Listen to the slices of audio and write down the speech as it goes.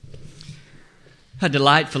How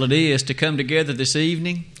delightful it is to come together this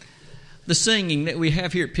evening. The singing that we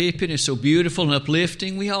have here at Pippin is so beautiful and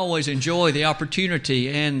uplifting. We always enjoy the opportunity,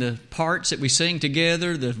 and the parts that we sing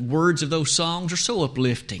together, the words of those songs are so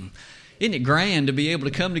uplifting. Isn't it grand to be able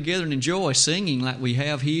to come together and enjoy singing like we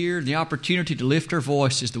have here, the opportunity to lift our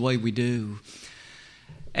voices the way we do?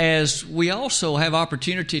 As we also have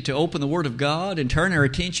opportunity to open the Word of God and turn our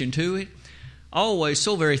attention to it, always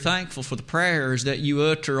so very thankful for the prayers that you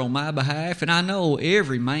utter on my behalf, and I know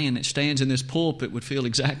every man that stands in this pulpit would feel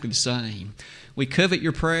exactly the same. We covet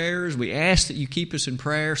your prayers. We ask that you keep us in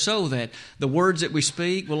prayer so that the words that we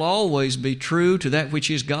speak will always be true to that which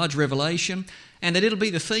is God's revelation, and that it'll be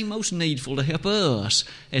the thing most needful to help us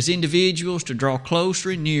as individuals to draw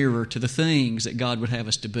closer and nearer to the things that God would have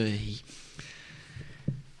us to be.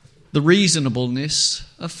 The reasonableness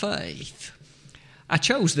of faith. I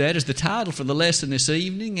chose that as the title for the lesson this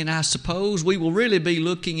evening, and I suppose we will really be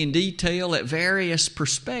looking in detail at various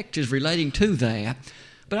perspectives relating to that.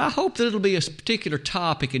 But I hope that it'll be a particular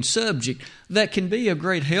topic and subject that can be of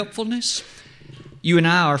great helpfulness. You and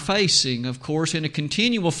I are facing, of course, in a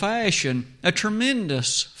continual fashion, a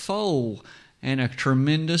tremendous foe and a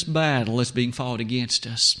tremendous battle that's being fought against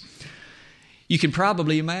us. You can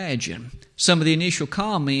probably imagine some of the initial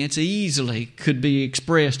comments easily could be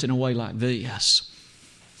expressed in a way like this.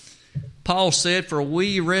 Paul said, "For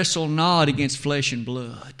we wrestle not against flesh and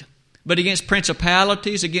blood, but against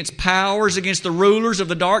principalities, against powers, against the rulers of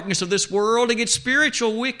the darkness of this world, against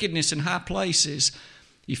spiritual wickedness in high places."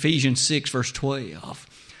 Ephesians 6, verse 12.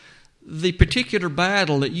 The particular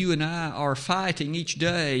battle that you and I are fighting each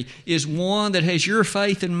day is one that has your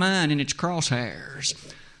faith and mine in its crosshairs.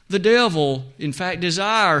 The devil, in fact,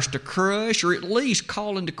 desires to crush or at least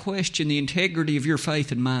call into question the integrity of your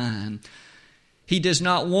faith and mine. He does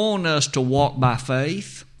not want us to walk by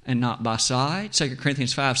faith and not by sight, 2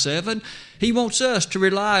 Corinthians 5:7. He wants us to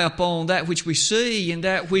rely upon that which we see and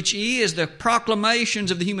that which is the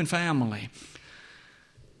proclamations of the human family.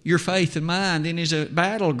 Your faith and mine then is a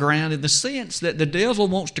battleground in the sense that the devil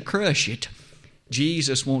wants to crush it.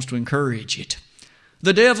 Jesus wants to encourage it.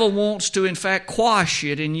 The devil wants to, in fact, quash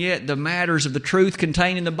it, and yet the matters of the truth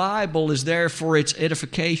contained in the Bible is there for its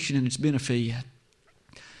edification and its benefit.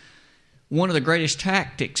 One of the greatest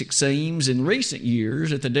tactics, it seems, in recent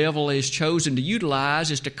years that the devil has chosen to utilize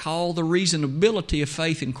is to call the reasonability of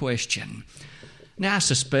faith in question. Now, I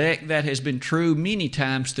suspect that has been true many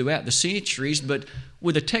times throughout the centuries, but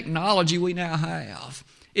with the technology we now have,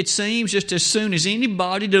 it seems just as soon as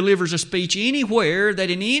anybody delivers a speech anywhere that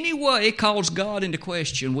in any way calls God into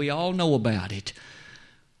question, we all know about it.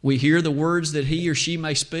 We hear the words that he or she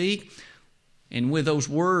may speak, and with those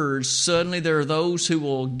words, suddenly there are those who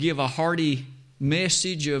will give a hearty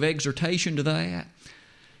message of exhortation to that.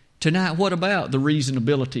 Tonight, what about the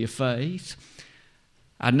reasonability of faith?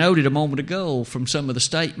 I noted a moment ago from some of the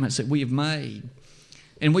statements that we have made.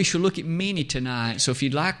 And we shall look at many tonight. So if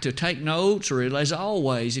you'd like to take notes, or as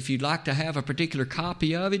always, if you'd like to have a particular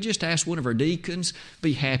copy of it, just ask one of our deacons.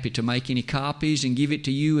 Be happy to make any copies and give it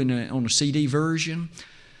to you on a CD version.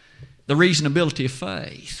 The reasonability of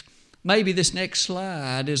faith. Maybe this next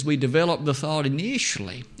slide, as we develop the thought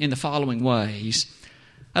initially in the following ways,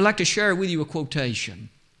 I'd like to share with you a quotation.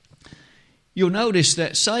 You'll notice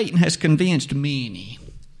that Satan has convinced many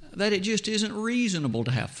that it just isn't reasonable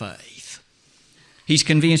to have faith. He's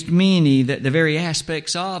convinced many that the very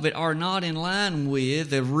aspects of it are not in line with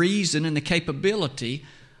the reason and the capability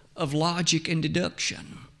of logic and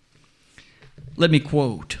deduction. Let me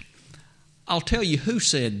quote. I'll tell you who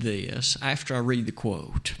said this after I read the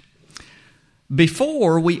quote.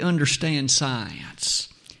 "Before we understand science,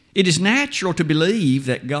 it is natural to believe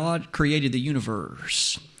that God created the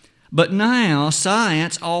universe. But now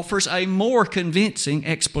science offers a more convincing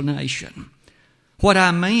explanation. What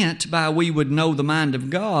I meant by we would know the mind of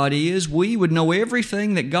God is we would know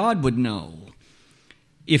everything that God would know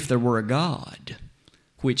if there were a God,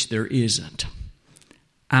 which there isn't.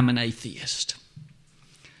 I'm an atheist."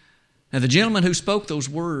 Now, the gentleman who spoke those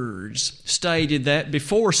words stated that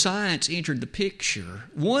before science entered the picture,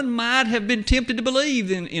 one might have been tempted to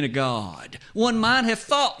believe in a God. One might have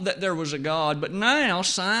thought that there was a God, but now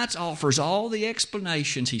science offers all the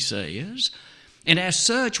explanations, he says, and as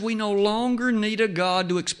such, we no longer need a God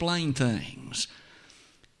to explain things.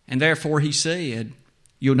 And therefore, he said,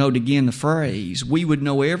 you'll note again the phrase, we would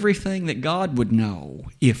know everything that God would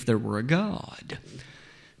know if there were a God.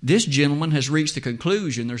 This gentleman has reached the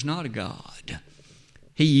conclusion there's not a God.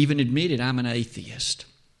 He even admitted, I'm an atheist.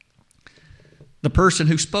 The person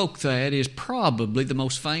who spoke that is probably the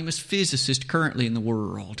most famous physicist currently in the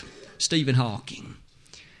world, Stephen Hawking.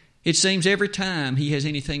 It seems every time he has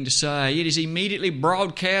anything to say, it is immediately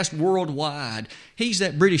broadcast worldwide. He's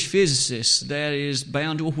that British physicist that is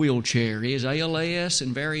bound to a wheelchair. He has ALS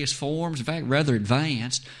in various forms, in fact, rather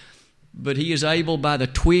advanced. But he is able, by the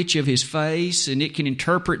twitch of his face, and it can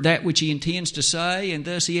interpret that which he intends to say, and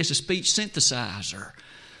thus he has a speech synthesizer.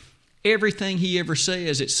 Everything he ever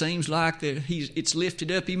says, it seems like that it's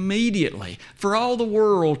lifted up immediately for all the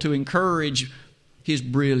world to encourage his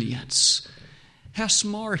brilliance. How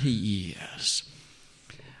smart he is.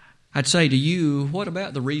 I'd say to you, what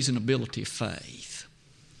about the reasonability of faith?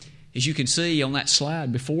 As you can see on that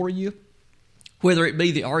slide before you, whether it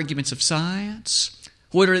be the arguments of science,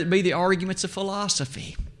 whether it be the arguments of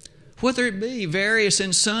philosophy, whether it be various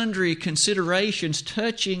and sundry considerations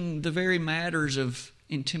touching the very matters of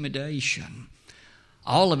intimidation,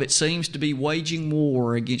 all of it seems to be waging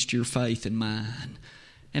war against your faith and mine.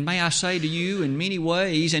 And may I say to you, in many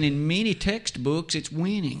ways and in many textbooks, it's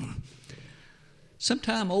winning.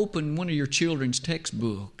 Sometime open one of your children's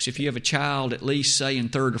textbooks. If you have a child at least, say, in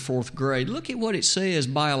 3rd or 4th grade, look at what it says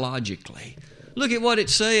biologically. Look at what it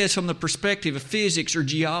says from the perspective of physics or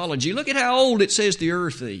geology. Look at how old it says the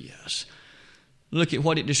earth is. Look at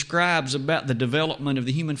what it describes about the development of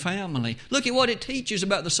the human family. Look at what it teaches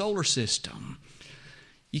about the solar system.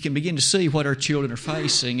 You can begin to see what our children are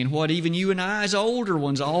facing and what even you and I as older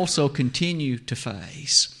ones also continue to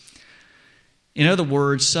face. In other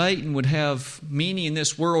words, Satan would have many in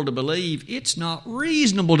this world to believe it's not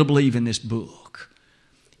reasonable to believe in this book.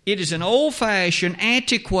 It is an old-fashioned,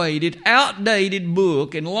 antiquated, outdated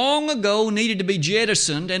book and long ago needed to be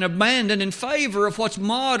jettisoned and abandoned in favor of what's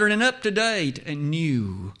modern and up-to-date and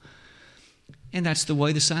new. And that's the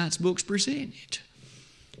way the science books present it.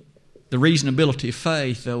 The reasonability of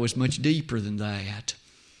faith, though, is much deeper than that.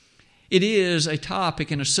 It is a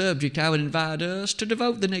topic and a subject I would invite us to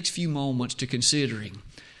devote the next few moments to considering.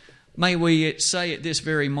 May we say at this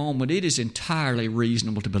very moment, it is entirely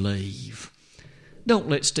reasonable to believe. Don't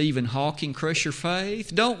let Stephen Hawking crush your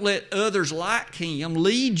faith. Don't let others like him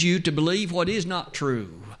lead you to believe what is not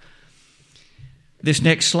true. This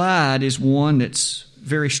next slide is one that's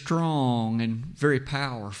very strong and very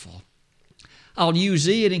powerful. I'll use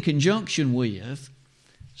it in conjunction with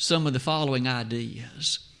some of the following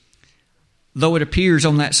ideas. Though it appears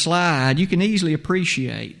on that slide, you can easily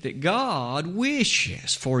appreciate that God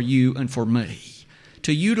wishes for you and for me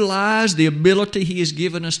to utilize the ability He has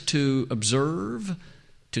given us to observe,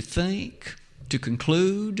 to think, to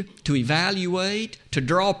conclude, to evaluate, to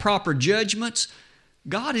draw proper judgments.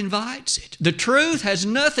 God invites it. The truth has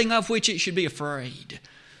nothing of which it should be afraid.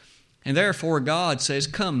 And therefore God says,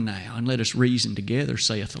 "Come now and let us reason together,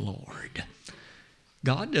 saith the Lord."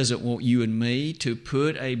 God doesn't want you and me to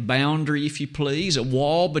put a boundary, if you please, a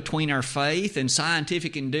wall between our faith and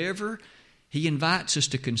scientific endeavor. He invites us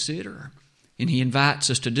to consider, and He invites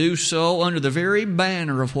us to do so under the very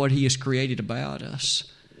banner of what He has created about us.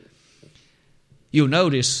 You'll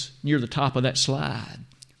notice near the top of that slide,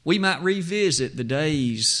 we might revisit the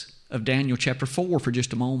days of Daniel chapter 4 for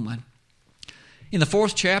just a moment. In the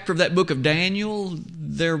 4th chapter of that book of Daniel,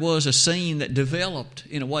 there was a scene that developed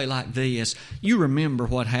in a way like this. You remember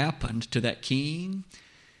what happened to that king.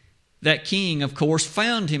 That king, of course,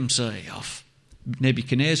 found himself,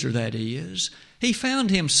 Nebuchadnezzar that is, he found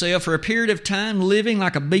himself for a period of time living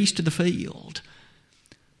like a beast of the field.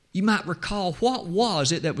 You might recall, what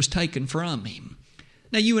was it that was taken from him?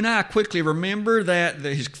 Now, you and I quickly remember that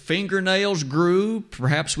his fingernails grew,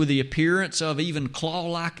 perhaps with the appearance of even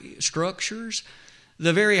claw-like structures.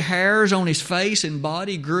 The very hairs on his face and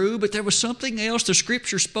body grew, but there was something else the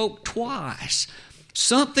Scripture spoke twice.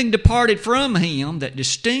 Something departed from him that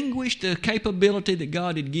distinguished the capability that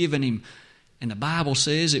God had given him. And the Bible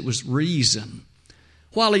says it was reason.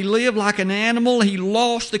 While he lived like an animal, he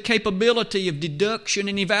lost the capability of deduction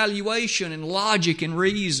and evaluation and logic and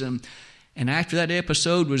reason. And after that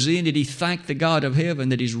episode was ended, he thanked the God of heaven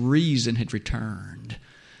that his reason had returned.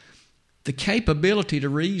 The capability to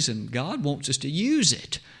reason, God wants us to use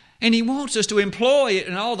it. And He wants us to employ it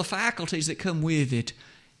and all the faculties that come with it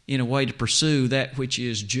in a way to pursue that which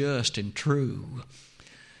is just and true.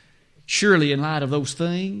 Surely, in light of those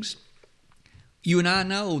things, you and I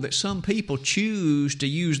know that some people choose to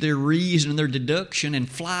use their reason and their deduction and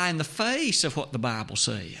fly in the face of what the Bible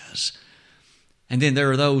says. And then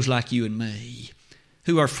there are those like you and me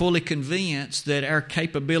who are fully convinced that our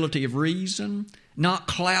capability of reason, not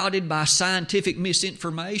clouded by scientific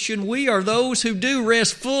misinformation, we are those who do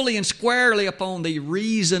rest fully and squarely upon the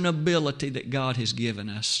reasonability that God has given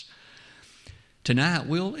us. Tonight,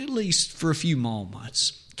 we'll, at least for a few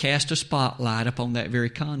moments, cast a spotlight upon that very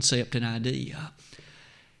concept and idea.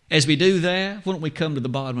 As we do that, why don't we come to the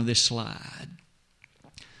bottom of this slide?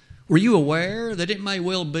 Were you aware that it may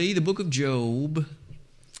well be the book of Job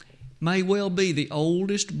may well be the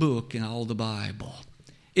oldest book in all the Bible?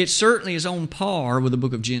 It certainly is on par with the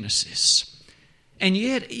book of Genesis. And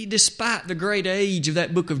yet, despite the great age of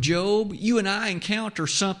that book of Job, you and I encounter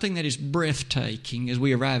something that is breathtaking as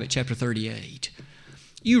we arrive at chapter 38.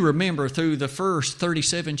 You remember through the first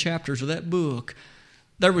 37 chapters of that book,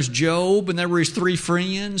 there was Job and there were his three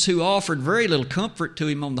friends who offered very little comfort to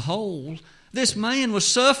him on the whole. This man was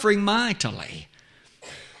suffering mightily.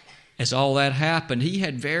 As all that happened, he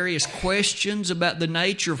had various questions about the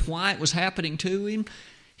nature of why it was happening to him.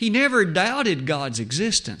 He never doubted God's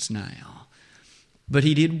existence now, but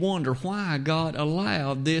he did wonder why God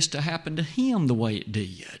allowed this to happen to him the way it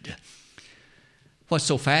did. What's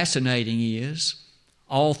so fascinating is,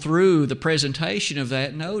 all through the presentation of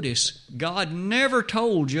that, notice, God never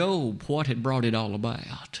told Job what had brought it all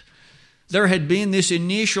about. There had been this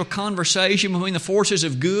initial conversation between the forces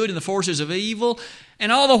of good and the forces of evil,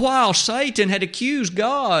 and all the while Satan had accused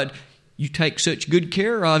God. You take such good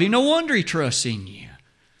care of him, no wonder he trusts in you.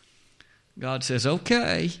 God says,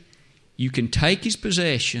 okay, you can take his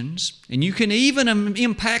possessions, and you can even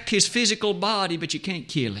impact his physical body, but you can't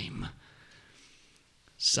kill him.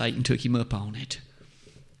 Satan took him up on it.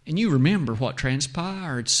 And you remember what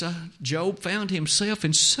transpired. So Job found himself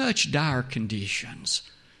in such dire conditions,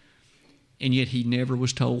 and yet he never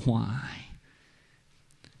was told why.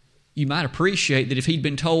 You might appreciate that if he'd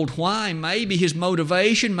been told why, maybe his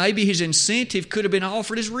motivation, maybe his incentive could have been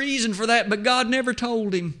offered as reason for that, but God never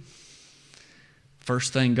told him.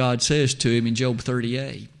 First thing God says to him in Job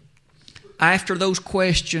 38, after those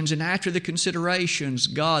questions and after the considerations,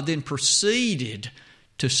 God then proceeded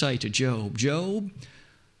to say to Job, Job,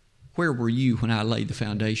 where were you when I laid the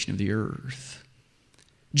foundation of the earth?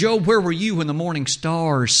 Job, where were you when the morning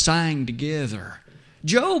stars sang together?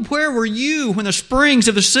 Job, where were you when the springs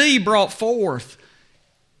of the sea brought forth?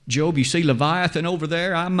 Job, you see Leviathan over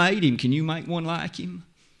there? I made him. Can you make one like him?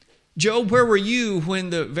 Job, where were you when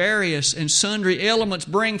the various and sundry elements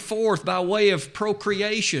bring forth by way of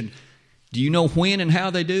procreation? Do you know when and how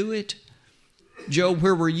they do it? Job,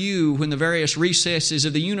 where were you when the various recesses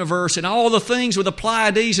of the universe and all the things with the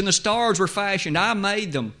Pleiades and the stars were fashioned? I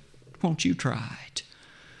made them. Won't you try it?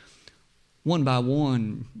 One by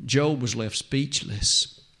one, Job was left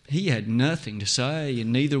speechless. He had nothing to say,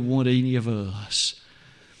 and neither would any of us.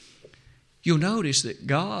 You'll notice that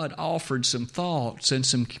God offered some thoughts and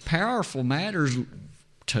some powerful matters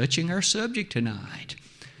touching our subject tonight.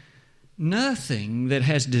 Nothing that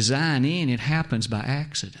has design in it happens by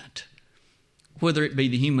accident. Whether it be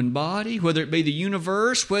the human body, whether it be the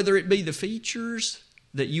universe, whether it be the features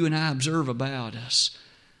that you and I observe about us.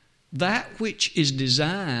 That which is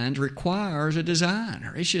designed requires a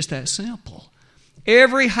designer. It's just that simple.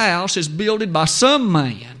 Every house is builded by some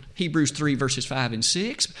man. Hebrews 3 verses 5 and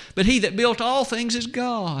 6. But he that built all things is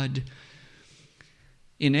God.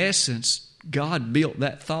 In essence, God built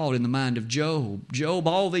that thought in the mind of Job. Job,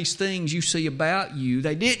 all these things you see about you,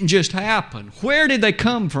 they didn't just happen. Where did they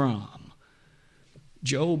come from?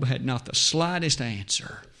 Job had not the slightest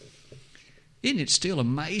answer. Isn't it still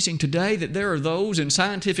amazing today that there are those in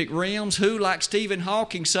scientific realms who, like Stephen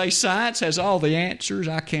Hawking, say science has all the answers?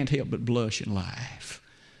 I can't help but blush and laugh.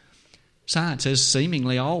 Science has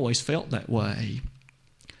seemingly always felt that way.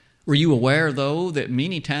 Were you aware, though, that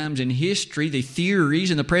many times in history the theories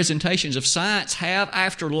and the presentations of science have,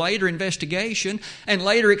 after later investigation and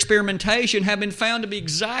later experimentation, have been found to be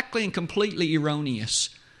exactly and completely erroneous?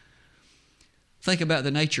 Think about the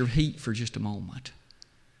nature of heat for just a moment.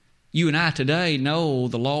 You and I today know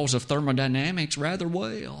the laws of thermodynamics rather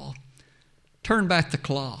well. Turn back the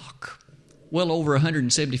clock, well over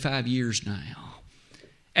 175 years now.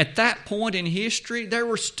 At that point in history, there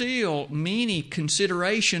were still many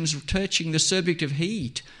considerations touching the subject of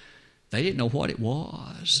heat. They didn't know what it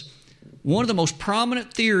was. One of the most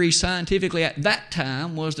prominent theories scientifically at that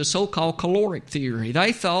time was the so-called caloric theory.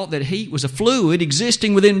 They thought that heat was a fluid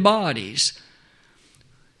existing within bodies.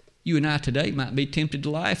 You and I today might be tempted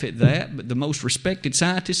to laugh at that, but the most respected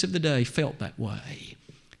scientists of the day felt that way.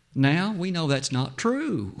 Now we know that's not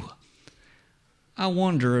true. I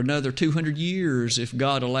wonder another 200 years, if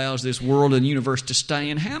God allows this world and universe to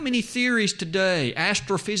stand, how many theories today,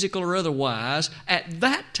 astrophysical or otherwise, at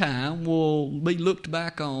that time will be looked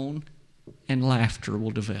back on and laughter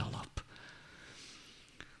will develop.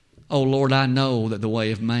 Oh Lord, I know that the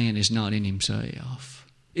way of man is not in himself.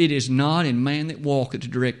 It is not in man that walketh to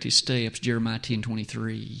direct his steps, Jeremiah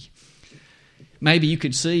 10:23. Maybe you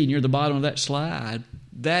could see near the bottom of that slide,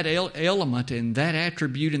 that element and that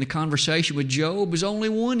attribute in the conversation with Job is only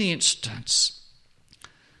one instance.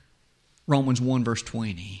 Romans 1 verse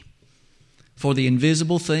 20. For the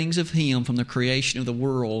invisible things of Him from the creation of the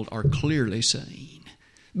world are clearly seen,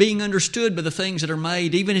 being understood by the things that are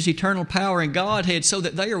made, even His eternal power and Godhead, so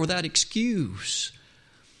that they are without excuse.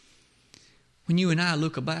 When you and I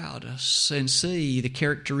look about us and see the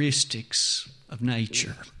characteristics of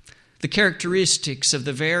nature, the characteristics of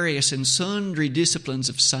the various and sundry disciplines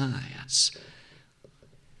of science,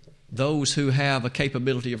 those who have a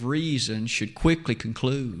capability of reason should quickly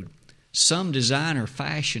conclude, some designer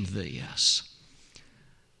fashioned this.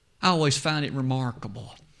 I always find it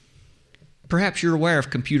remarkable. Perhaps you're aware of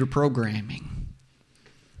computer programming.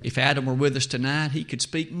 If Adam were with us tonight, he could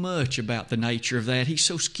speak much about the nature of that. He's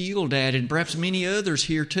so skilled at it, and perhaps many others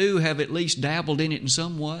here too have at least dabbled in it in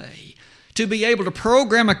some way. To be able to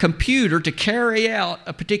program a computer to carry out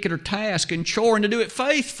a particular task and chore and to do it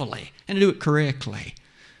faithfully and to do it correctly.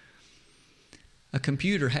 A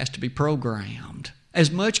computer has to be programmed. As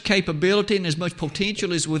much capability and as much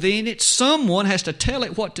potential is within it, someone has to tell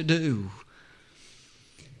it what to do.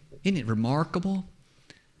 Isn't it remarkable?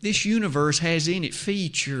 This universe has in it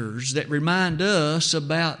features that remind us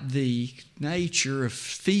about the nature of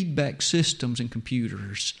feedback systems in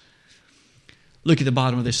computers. Look at the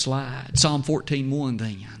bottom of this slide, Psalm 14:1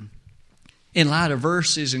 then. In light of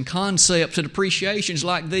verses and concepts and appreciations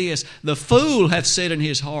like this, the fool hath said in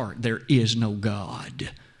his heart, there is no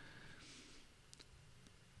God.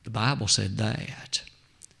 The Bible said that.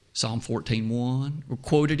 Psalm 14:1, or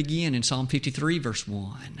quoted again in Psalm 53 verse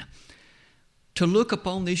 1. To look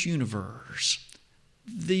upon this universe,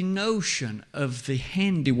 the notion of the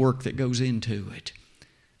handiwork that goes into it,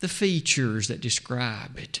 the features that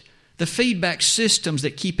describe it, the feedback systems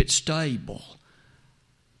that keep it stable,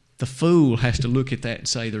 the fool has to look at that and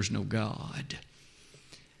say there's no God.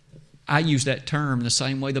 I use that term in the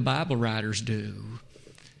same way the Bible writers do.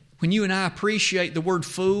 When you and I appreciate the word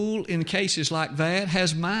fool in cases like that,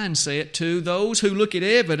 has mindset to those who look at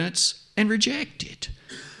evidence and reject it.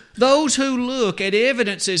 Those who look at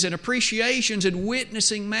evidences and appreciations and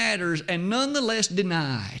witnessing matters and nonetheless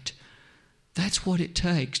deny it. That's what it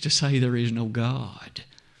takes to say there is no God.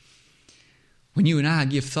 When you and I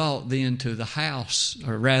give thought then to the house,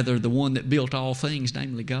 or rather the one that built all things,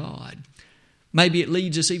 namely God, maybe it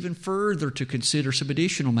leads us even further to consider some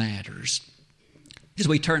additional matters. As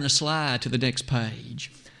we turn the slide to the next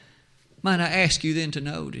page, might I ask you then to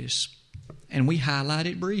notice, and we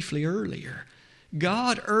highlighted briefly earlier,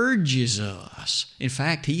 God urges us, in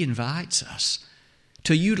fact, He invites us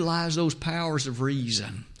to utilize those powers of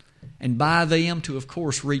reason and by them to, of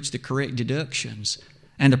course, reach the correct deductions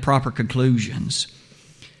and the proper conclusions.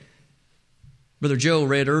 Brother Joe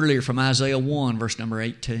read earlier from Isaiah 1, verse number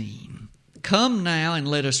 18. Come now and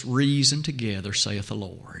let us reason together, saith the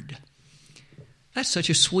Lord. That's such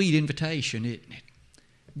a sweet invitation, isn't it?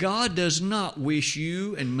 God does not wish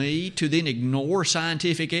you and me to then ignore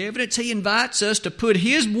scientific evidence. He invites us to put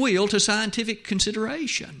His will to scientific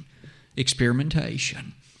consideration,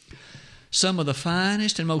 experimentation. Some of the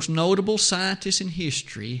finest and most notable scientists in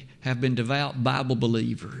history have been devout Bible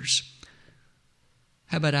believers.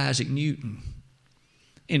 How about Isaac Newton?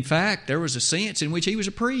 In fact, there was a sense in which he was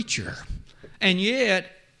a preacher. And yet,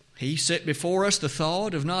 he set before us the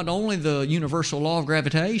thought of not only the universal law of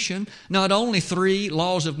gravitation, not only 3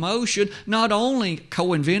 laws of motion, not only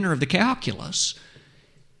co-inventor of the calculus,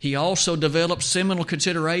 he also developed seminal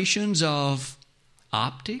considerations of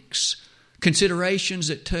optics, considerations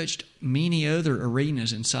that touched many other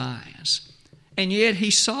arenas in science. And yet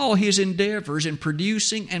he saw his endeavors in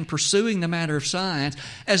producing and pursuing the matter of science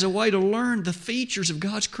as a way to learn the features of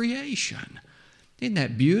God's creation. Isn't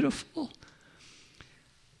that beautiful?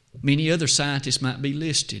 Many other scientists might be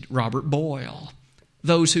listed. Robert Boyle.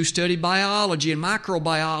 Those who study biology and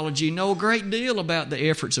microbiology know a great deal about the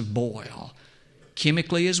efforts of Boyle.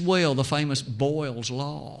 Chemically as well, the famous Boyle's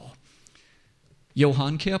Law.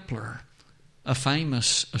 Johann Kepler, a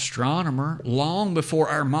famous astronomer long before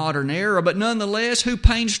our modern era, but nonetheless who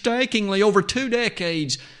painstakingly over 2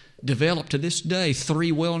 decades developed to this day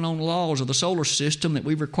 3 well-known laws of the solar system that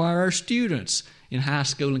we require our students in high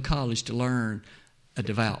school and college to learn. A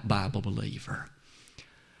devout Bible believer.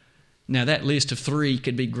 Now that list of 3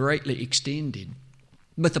 could be greatly extended.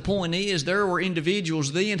 But the point is, there were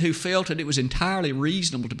individuals then who felt that it was entirely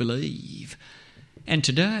reasonable to believe. And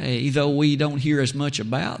today, though we don't hear as much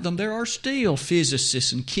about them, there are still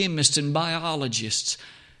physicists and chemists and biologists,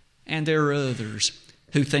 and there are others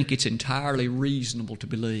who think it's entirely reasonable to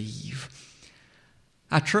believe.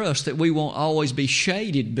 I trust that we won't always be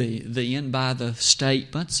shaded then by the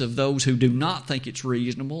statements of those who do not think it's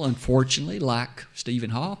reasonable, unfortunately, like Stephen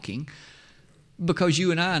Hawking, because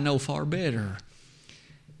you and I know far better.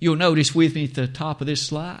 You'll notice with me at the top of this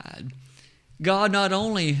slide, God not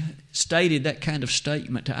only stated that kind of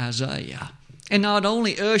statement to Isaiah, and not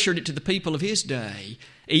only ushered it to the people of his day,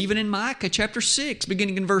 even in Micah chapter 6,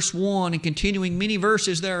 beginning in verse 1 and continuing many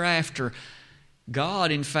verses thereafter,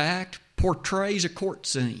 God, in fact, portrays a court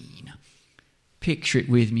scene. Picture it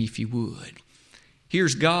with me if you would.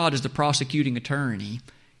 Here's God as the prosecuting attorney,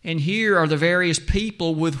 and here are the various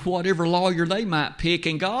people with whatever lawyer they might pick,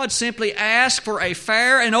 and God simply asks for a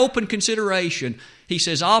fair and open consideration. He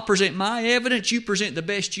says, I'll present my evidence, you present the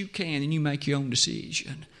best you can, and you make your own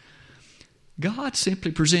decision. God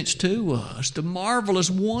simply presents to us the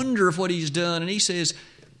marvelous wonder of what He's done, and He says,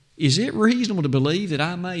 is it reasonable to believe that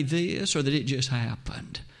I made this or that it just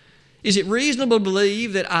happened? Is it reasonable to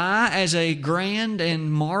believe that I, as a grand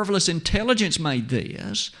and marvelous intelligence, made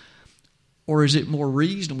this? Or is it more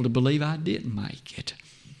reasonable to believe I didn't make it?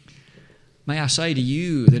 May I say to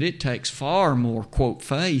you that it takes far more, quote,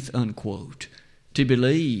 faith, unquote, to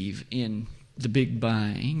believe in the Big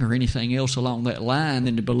Bang or anything else along that line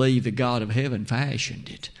than to believe the God of heaven fashioned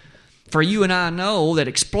it. For you and I know that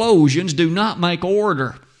explosions do not make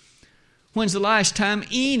order. When's the last time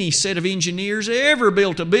any set of engineers ever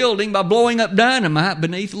built a building by blowing up dynamite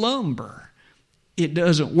beneath lumber? It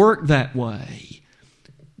doesn't work that way.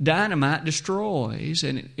 Dynamite destroys,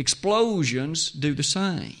 and explosions do the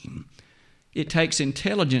same. It takes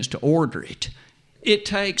intelligence to order it. It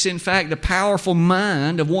takes, in fact, the powerful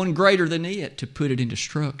mind of one greater than it to put it into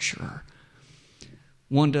structure.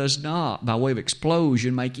 One does not, by way of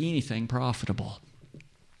explosion, make anything profitable.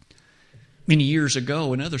 Many years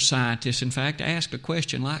ago, another scientist, in fact, asked a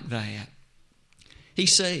question like that. He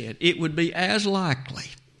said it would be as likely,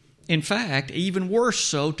 in fact, even worse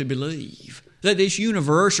so, to believe that this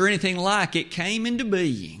universe or anything like it came into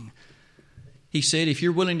being. He said, if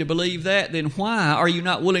you're willing to believe that, then why are you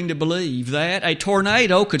not willing to believe that a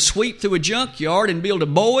tornado could sweep through a junkyard and build a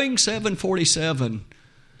Boeing 747?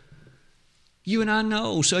 You and I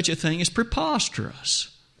know such a thing is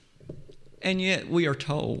preposterous. And yet we are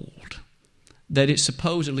told that it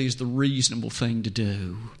supposedly is the reasonable thing to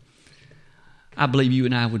do. I believe you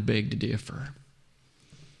and I would beg to differ.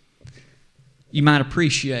 You might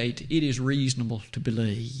appreciate it is reasonable to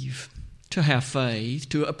believe, to have faith,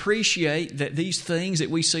 to appreciate that these things that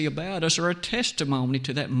we see about us are a testimony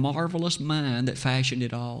to that marvelous mind that fashioned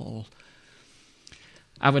it all.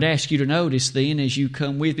 I would ask you to notice then, as you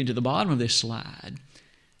come with me to the bottom of this slide,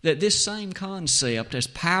 that this same concept, as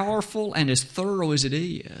powerful and as thorough as it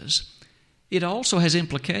is, it also has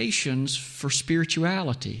implications for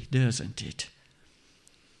spirituality, doesn't it?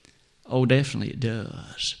 Oh, definitely it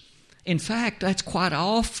does. In fact, that's quite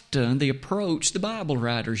often the approach the Bible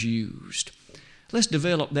writers used. Let's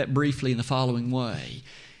develop that briefly in the following way.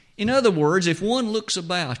 In other words, if one looks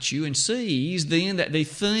about you and sees then that the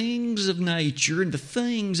things of nature and the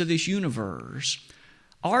things of this universe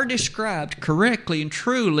are described correctly and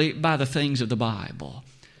truly by the things of the Bible,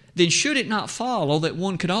 then should it not follow that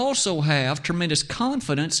one could also have tremendous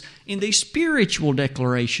confidence in the spiritual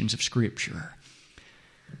declarations of Scripture?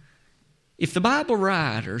 If the Bible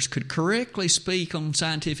writers could correctly speak on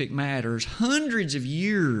scientific matters hundreds of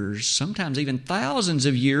years, sometimes even thousands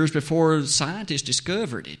of years before scientists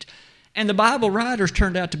discovered it, and the Bible writers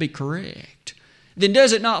turned out to be correct, then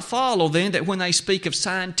does it not follow then that when they speak of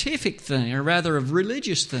scientific things, or rather of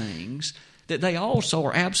religious things, that they also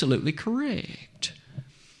are absolutely correct?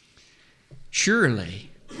 Surely,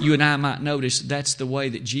 you and I might notice that's the way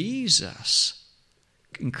that Jesus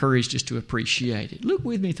encouraged us to appreciate it. Look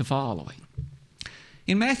with me at the following.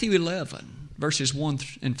 In Matthew 11, verses 1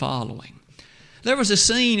 and following, there was a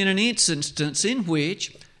scene in an instance in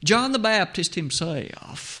which John the Baptist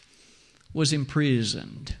himself was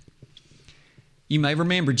imprisoned. You may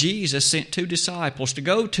remember Jesus sent 2 disciples to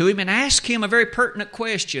go to him and ask him a very pertinent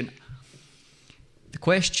question. The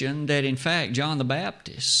question that, in fact, John the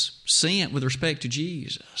Baptist sent with respect to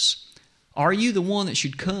Jesus. Are you the one that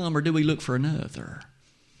should come, or do we look for another?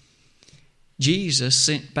 Jesus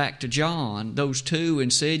sent back to John those 2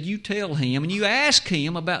 and said, you tell him and you ask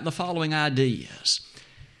him about the following ideas.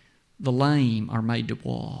 The lame are made to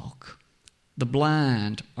walk. The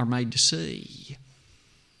blind are made to see.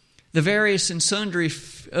 The various and sundry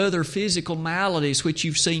other physical maladies which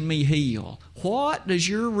you've seen me heal. What does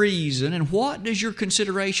your reason and what does your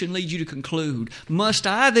consideration lead you to conclude? Must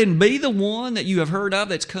I then be the one that you have heard of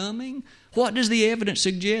that's coming? What does the evidence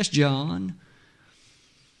suggest, John?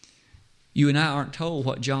 You and I aren't told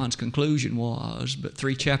what John's conclusion was, but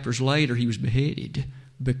 3 chapters later he was beheaded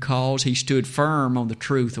because he stood firm on the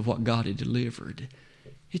truth of what God had delivered.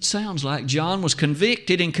 It sounds like John was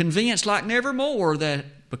convicted and convinced like never more that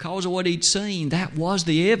because of what he'd seen, that was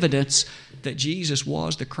the evidence that Jesus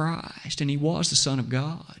was the Christ and He was the Son of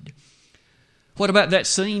God. What about that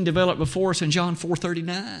scene developed before us in John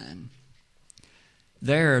 4:39?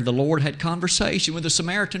 There, the Lord had conversation with a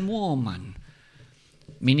Samaritan woman.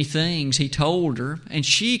 Many things He told her, and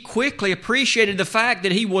she quickly appreciated the fact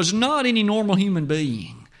that He was not any normal human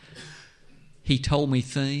being. He told me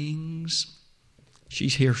things, she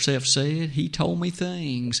herself said, He told me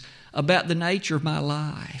things about the nature of my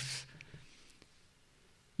life.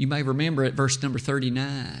 You may remember at verse number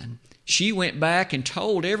 39, she went back and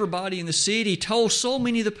told everybody in the city, told so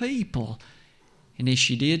many of the people. And as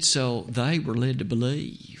she did so, they were led to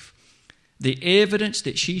believe. The evidence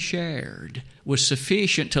that she shared was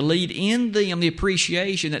sufficient to lead in them the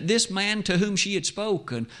appreciation that this man to whom she had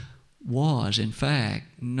spoken was, in fact,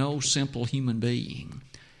 no simple human being.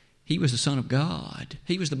 He was the Son of God.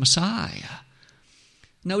 He was the Messiah.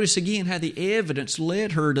 Notice again how the evidence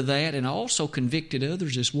led her to that and also convicted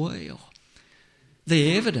others as well.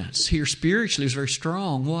 The evidence here spiritually is very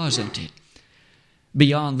strong, wasn't it?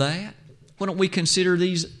 Beyond that, why don't we consider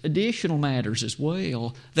these additional matters as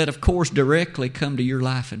well that, of course, directly come to your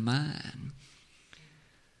life and mine?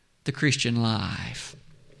 The Christian life.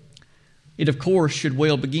 It, of course, should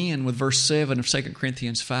well begin with verse 7 of 2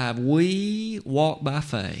 Corinthians 5. We walk by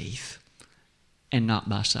faith and not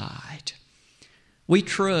by sight. We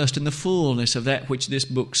trust in the fullness of that which this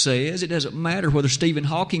book says. It doesn't matter whether Stephen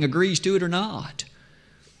Hawking agrees to it or not.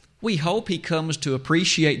 We hope he comes to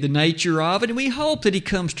appreciate the nature of it, and we hope that he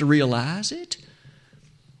comes to realize it.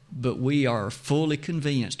 But we are fully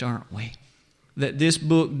convinced, aren't we, that this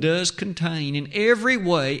book does contain in every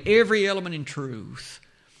way, every element in truth.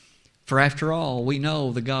 For after all, we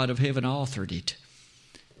know the God of heaven authored it.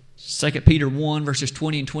 2 Peter 1 verses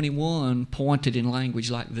 20 and 21 pointed in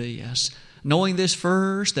language like this. Knowing this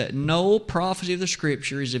first, that no prophecy of the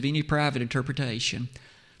Scripture is of any private interpretation.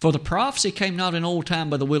 For the prophecy came not in old time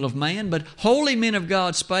by the will of man, but holy men of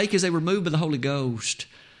God spake as they were moved by the Holy Ghost.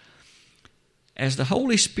 As the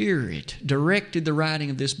Holy Spirit directed the writing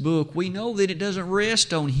of this book, we know that it doesn't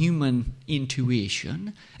rest on human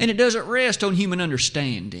intuition, and it doesn't rest on human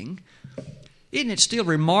understanding. Isn't it still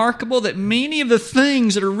remarkable that many of the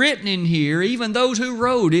things that are written in here, even those who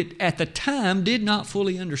wrote it at the time, did not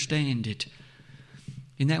fully understand it?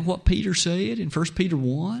 Isn't that what Peter said in 1 Peter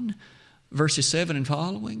 1, verses 7 and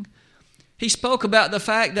following? He spoke about the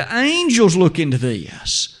fact that angels look into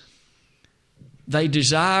this. They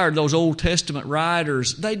desired, those Old Testament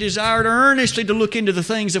writers, they desired earnestly to look into the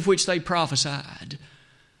things of which they prophesied.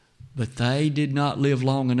 But they did not live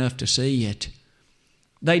long enough to see it.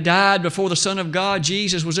 They died before the Son of God,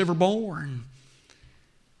 Jesus, was ever born.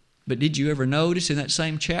 But did you ever notice in that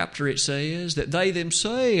same chapter it says that they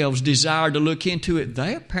themselves desired to look into it?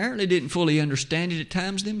 They apparently didn't fully understand it at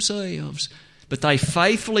times themselves, but they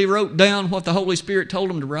faithfully wrote down what the Holy Spirit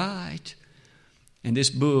told them to write. And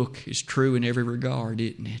this book is true in every regard,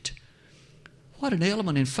 isn't it? What an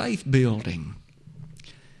element in faith building.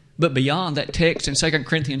 But beyond that text in 2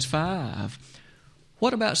 Corinthians 5,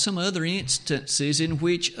 what about some other instances in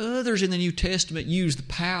which others in the New Testament use the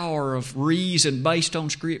power of reason based on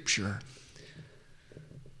Scripture?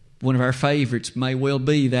 One of our favorites may well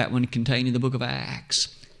be that one contained in the book of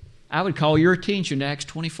Acts. I would call your attention to Acts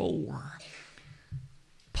 24.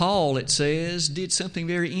 Paul, it says, did something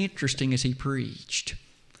very interesting as he preached.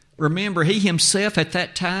 Remember, he himself at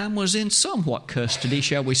that time was in somewhat custody,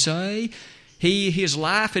 shall we say. His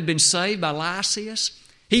life had been saved by Lysias.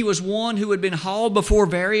 He was one who had been hauled before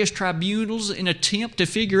various tribunals in an attempt to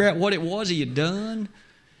figure out what it was he had done.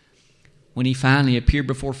 When he finally appeared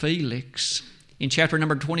before Felix, in chapter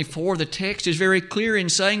number 24, the text is very clear in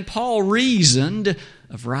saying Paul reasoned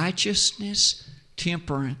of righteousness,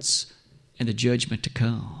 temperance, and the judgment to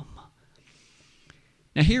come.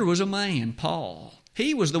 Now here was a man, Paul.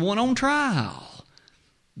 He was the one on trial.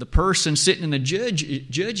 The person sitting in the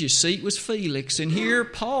judge's seat was Felix, and here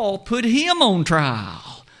Paul put him on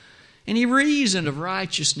trial. And he reasoned of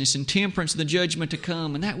righteousness and temperance and the judgment to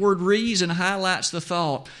come. And that word reason highlights the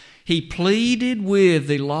thought. He pleaded with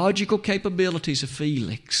the logical capabilities of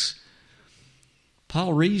Felix.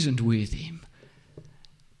 Paul reasoned with him.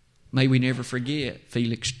 May we never forget,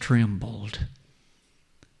 Felix trembled.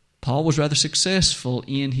 Paul was rather successful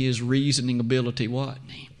in his reasoning ability,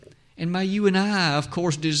 wasn't he? And may you and I, of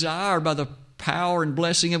course, desire by the power and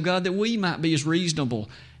blessing of God that we might be as reasonable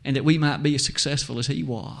and that we might be as successful as he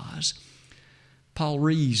was. Paul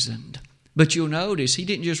reasoned But you'll notice he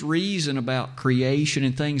didn't just reason about creation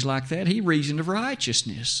and things like that. He reasoned of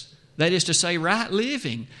righteousness. That is to say, right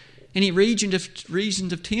living. And he reasoned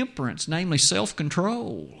of temperance, namely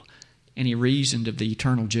self-control. And he reasoned of the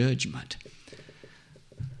eternal judgment.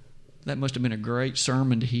 That must have been a great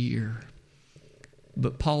sermon to hear.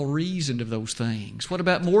 But Paul reasoned of those things. What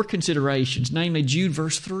about more considerations, namely Jude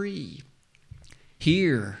verse 3?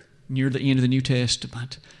 Here, near the end of the New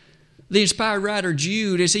Testament, the inspired writer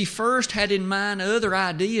Jude, as he first had in mind other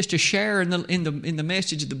ideas to share in the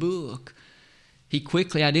message of the book, he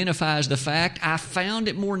quickly identifies the fact, I found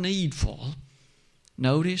it more needful.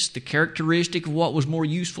 Notice the characteristic of what was more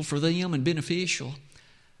useful for them and beneficial.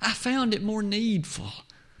 I found it more needful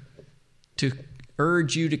to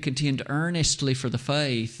urge you to contend earnestly for the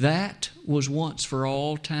faith that was once for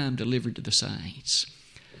all time delivered to the saints.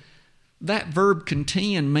 That verb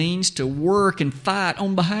contend means to work and fight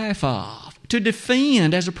on behalf of, to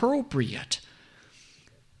defend as appropriate.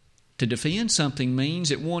 To defend something means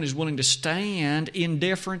that one is willing to stand in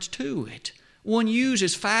deference to it. One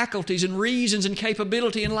uses faculties and reasons and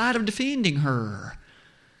capability in light of defending her.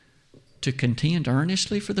 To contend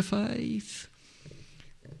earnestly for the faith.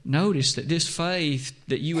 Notice that this faith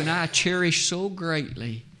that you and I cherish so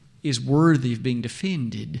greatly is worthy of being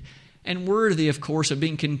defended and worthy, of course, of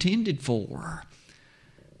being contended for.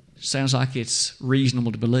 Sounds like it's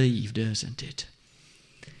reasonable to believe, doesn't it?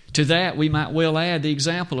 To that, we might well add the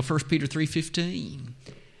example of 1 Peter 3:15.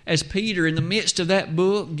 As Peter, in the midst of that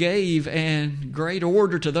book, gave in great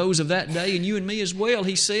order to those of that day, and you and me as well,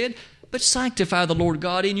 he said, but sanctify the Lord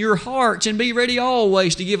God in your hearts, and be ready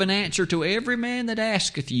always to give an answer to every man that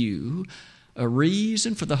asketh you a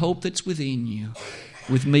reason for the hope that's within you,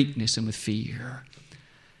 with meekness and with fear.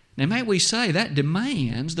 Now, may we say that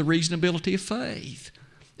demands the reasonability of faith.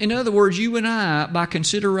 In other words, you and I, by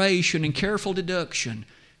consideration and careful deduction,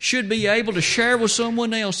 should be able to share with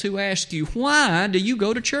someone else who asks you, why do you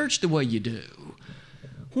go to church the way you do?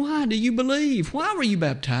 Why do you believe? Why were you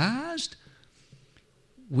baptized?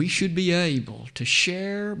 We should be able to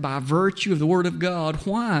share by virtue of the Word of God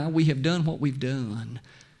why we have done what we've done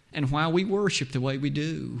and why we worship the way we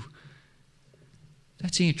do.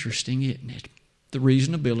 That's interesting, isn't it? The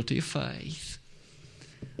reasonability of faith.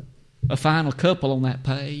 A final couple on that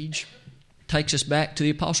page takes us back to the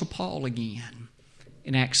Apostle Paul again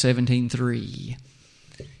in Acts 17:3.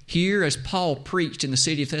 Here, as Paul preached in the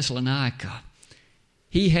city of Thessalonica,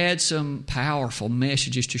 he had some powerful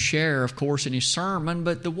messages to share, of course, in his sermon,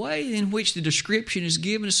 but the way in which the description is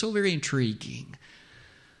given is so very intriguing.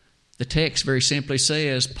 The text very simply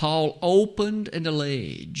says, Paul opened and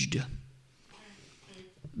alleged.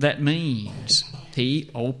 That means he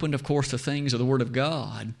opened, of course, the things of the Word of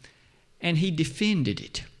God, and he defended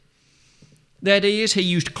it. That is, he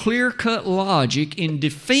used clear-cut logic in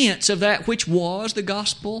defense of that which was the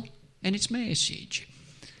gospel and its message.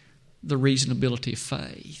 The reasonability of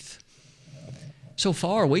faith. So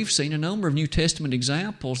far, we've seen a number of New Testament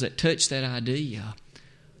examples that touch that idea.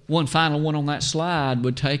 One final one on that slide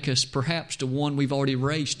would take us perhaps to one we've already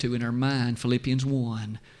raced to in our mind, Philippians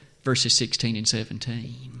 1, verses 16 and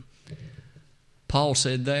 17. Paul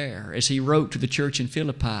said there, as he wrote to the church in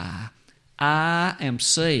Philippi, I am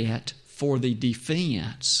set for the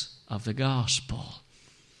defense of the gospel.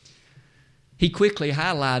 He quickly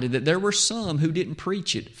highlighted that there were some who didn't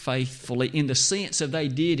preach it faithfully in the sense of they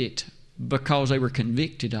did it because they were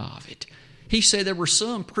convicted of it. He said there were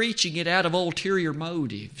some preaching it out of ulterior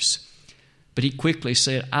motives. But he quickly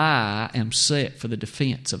said, I am set for the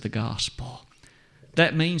defense of the gospel.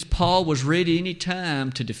 That means Paul was ready any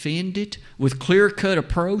time to defend it with clear-cut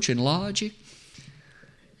approach and logic.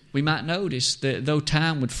 We might notice that though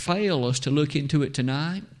time would fail us to look into it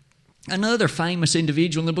tonight, another famous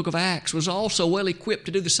individual in the book of Acts was also well equipped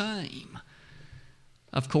to do the same.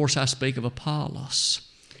 Of course, I speak of Apollos.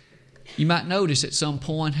 You might notice at some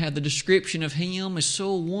point how the description of him is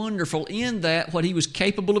so wonderful in that what he was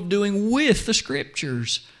capable of doing with the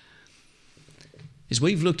Scriptures. As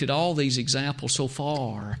we've looked at all these examples so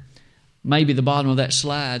far, maybe the bottom of that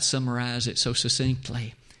slide summarizes it so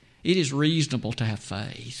succinctly. It is reasonable to have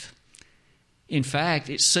faith. In fact,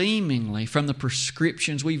 it seemingly, from the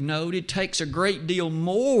prescriptions we've noted, takes a great deal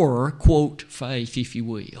more, quote, faith, if you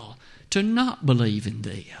will, to not believe in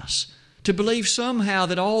this, to believe somehow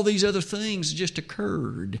that all these other things just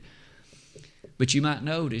occurred. But you might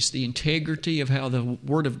notice the integrity of how the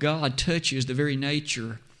Word of God touches the very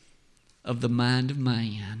nature of the mind of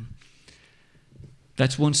man.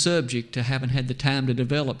 That's one subject I haven't had the time to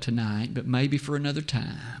develop tonight, but maybe for another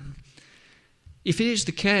time. If it is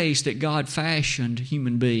the case that God fashioned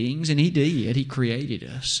human beings, and He did, He created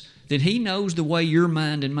us, then He knows the way your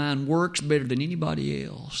mind and mine works better than anybody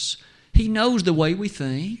else. He knows the way we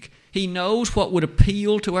think. He knows what would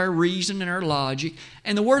appeal to our reason and our logic,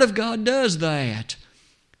 and the Word of God does that.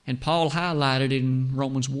 And Paul highlighted it in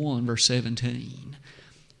Romans 1, verse 17.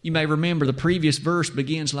 You may remember the previous verse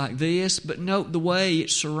begins like this, but note the way it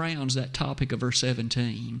surrounds that topic of verse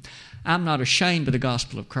 17. I'm not ashamed of the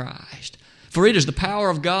gospel of Christ, for it is the power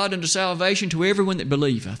of God unto salvation to everyone that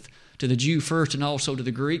believeth, to the Jew first and also to the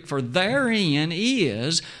Greek, for therein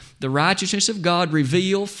is the righteousness of God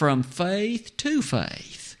revealed from faith to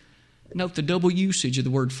faith. Note the double usage of the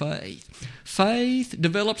word faith. Faith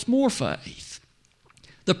develops more faith.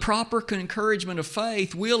 The proper encouragement of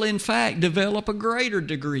faith will, in fact, develop a greater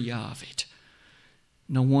degree of it.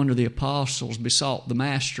 No wonder the apostles besought the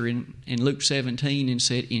Master in Luke 17 and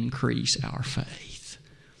said, increase our faith.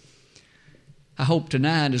 I hope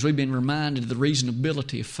tonight, as we've been reminded of the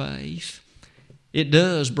reasonability of faith, it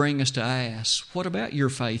does bring us to ask, what about your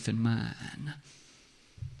faith and mine?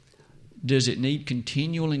 Does it need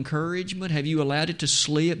continual encouragement? Have you allowed it to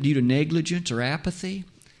slip due to negligence or apathy?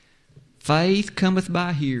 Faith cometh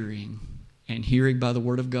by hearing, and hearing by the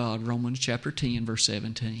Word of God, Romans chapter 10, verse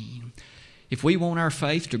 17. If we want our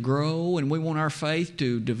faith to grow and we want our faith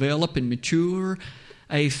to develop and mature,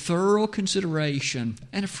 a thorough consideration,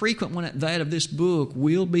 and a frequent one at that, of this book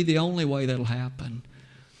will be the only way that'll happen.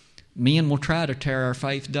 Men will try to tear our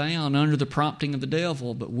faith down under the prompting of the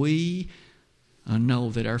devil, but we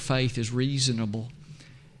know that our faith is reasonable,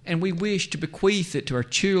 and we wish to bequeath it to our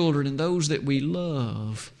children and those that we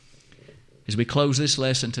love. As we close this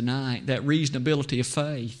lesson tonight, that reasonability of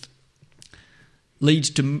faith leads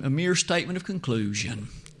to a mere statement of conclusion,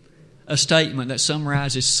 a statement that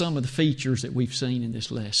summarizes some of the features that we've seen in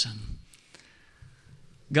this lesson.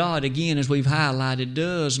 God, again, as we've highlighted,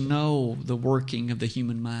 does know the working of the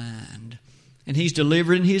human mind, and He's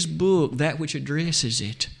delivered in His book that which addresses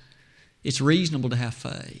it. It's reasonable to have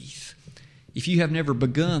faith. If you have never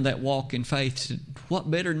begun that walk in faith,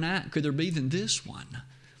 what better night could there be than this one?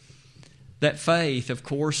 That faith, of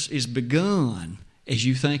course, is begun as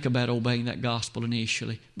you think about obeying that gospel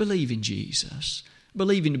initially. Believe in Jesus.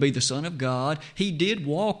 Believe Him to be the Son of God. He did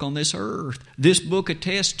walk on this earth. This book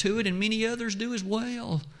attests to it, and many others do as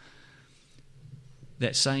well.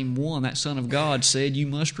 That same one, that Son of God, said, you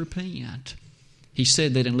must repent. He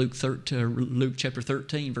said that in Luke chapter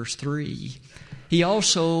 13, verse 3. He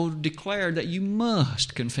also declared that you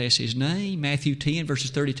must confess His name, Matthew 10, verses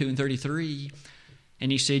 32 and 33.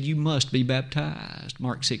 And He said, you must be baptized,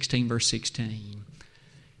 Mark 16, verse 16.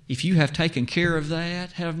 If you have taken care of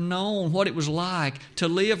that, have known what it was like to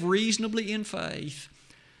live reasonably in faith,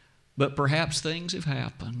 but perhaps things have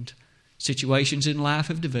happened, situations in life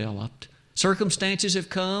have developed, circumstances have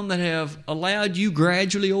come that have allowed you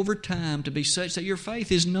gradually over time to be such that your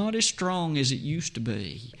faith is not as strong as it used to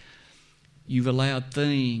be. You've allowed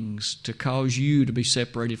things to cause you to be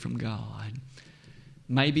separated from God.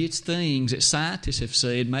 Maybe it's things that scientists have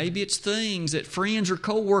said. Maybe it's things that friends or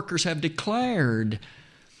co-workers have declared.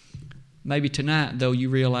 Maybe tonight, though, you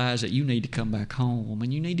realize that you need to come back home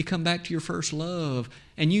and you need to come back to your first love,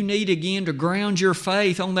 and you need again to ground your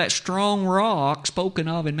faith on that strong rock spoken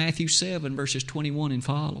of in Matthew 7, verses 21 and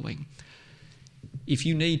following. If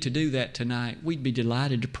you need to do that tonight, we'd be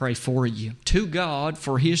delighted to pray for you to God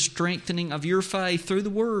for His strengthening of your faith through the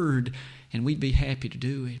Word, and we'd be happy to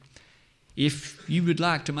do it. If you would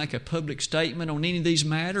like to make a public statement on any of these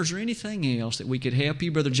matters or anything else that we could help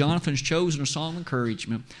you, Brother Jonathan's chosen a song of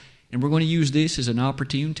encouragement, and we're going to use this as an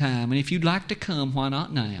opportune time. And if you'd like to come, why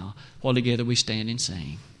not now, while together we stand and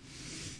sing.